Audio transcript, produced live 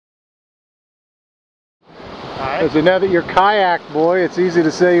So now that you're kayak boy, it's easy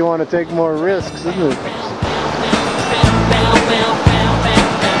to say you want to take more risks, isn't it?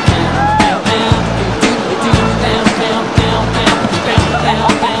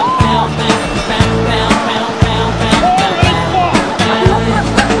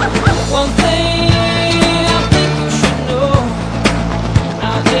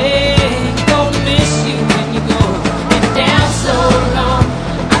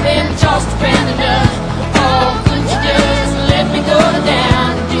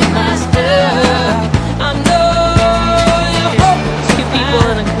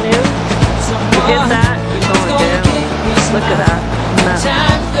 Look at that.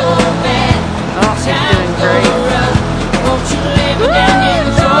 Oh, he's doing great.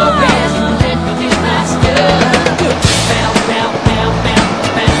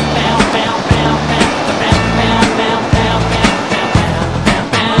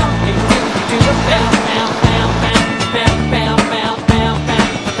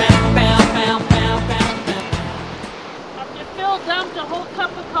 After Phil dumped a whole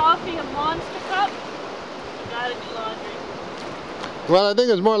cup of coffee, a monster cup, you gotta do laundry. Well, I think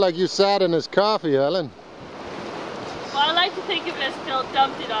it's more like you sat in his coffee, Ellen. Well, I like to think of it as Phil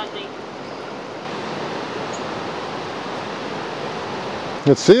dumped it on me.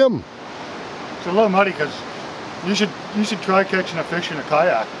 Let's see him. It's a little muddy because you should try catching a fish in a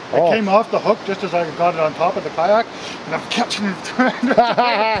kayak. Oh. It came off the hook just as I got it on top of the kayak, and I'm catching it.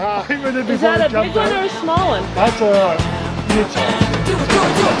 Is that a big one or a small one? That's a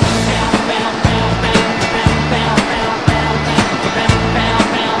mid-size.